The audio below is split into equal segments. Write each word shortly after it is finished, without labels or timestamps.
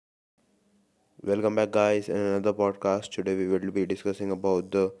Welcome back, guys, in another podcast. Today, we will be discussing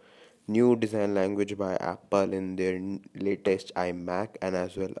about the new design language by Apple in their latest iMac and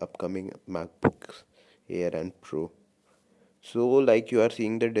as well upcoming MacBooks Air and Pro. So, like you are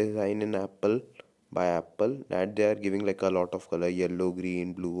seeing the design in Apple by Apple, that they are giving like a lot of color: yellow,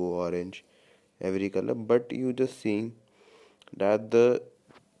 green, blue, orange, every color. But you just seeing that the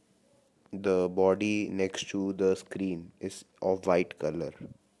body next to the screen is of white color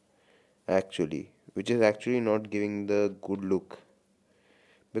actually, which is actually not giving the good look,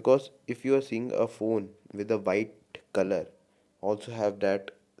 because if you are seeing a phone with a white color also have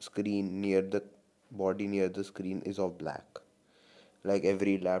that screen near the body near the screen is of black, like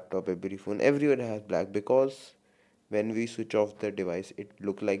every laptop, every phone, everyone has black, because when we switch off the device it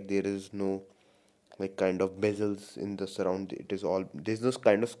look like there is no like kind of bezels in the surround. It is all, there's no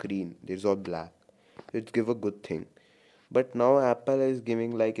kind of screen, there's all black. It's give a good thing. But now Apple is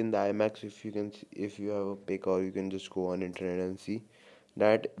giving like in the IMAX, if you can if you have a pic, or you can just go on internet and see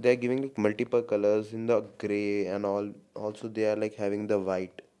that they're giving like multiple colors in the gray and all. Also they are like having the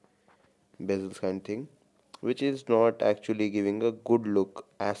white bezels kind thing, which is not actually giving a good look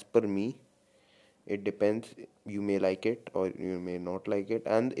as per me. It depends, you may like it or you may not like it.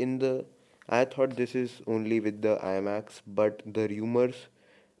 And in the, I thought this is only with the IMAX, but the rumors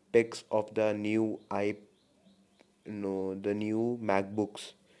pics of the new I no the new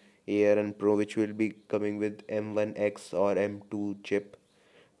MacBooks Air and Pro, which will be coming with M1X or M2 chip,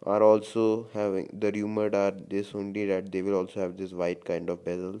 are also having, the rumored are this only, that they will also have this white kind of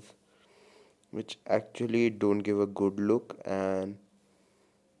bezels, which actually don't give a good look. And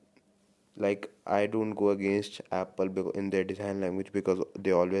like I don't go against Apple in their design language, because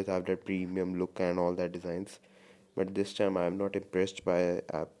they always have that premium look and all that designs, but this time I am not impressed by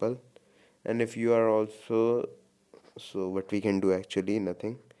Apple. And if you are also, so what we can do, actually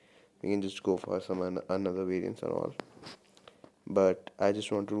nothing, we can just go for some another variants and all. But I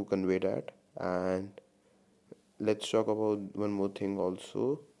just want to convey that. And let's talk about one more thing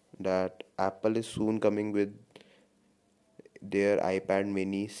also, that Apple is soon coming with their iPad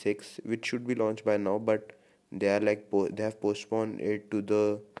mini 6, which should be launched by now, but they are like they have postponed it to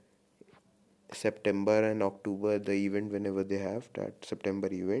the September and October, the event, whenever they have that September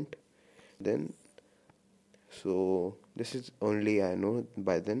event. Then, so this is only I know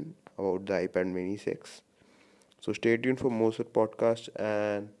by then about the iPad mini 6. So stay tuned for more such podcasts,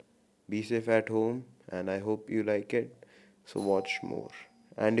 and be safe at home, and I hope you like it. So watch more.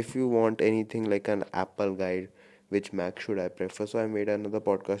 And if you want anything like an Apple guide, which Mac should I prefer? So I made another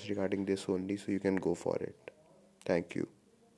podcast regarding this only, so you can go for it. Thank you.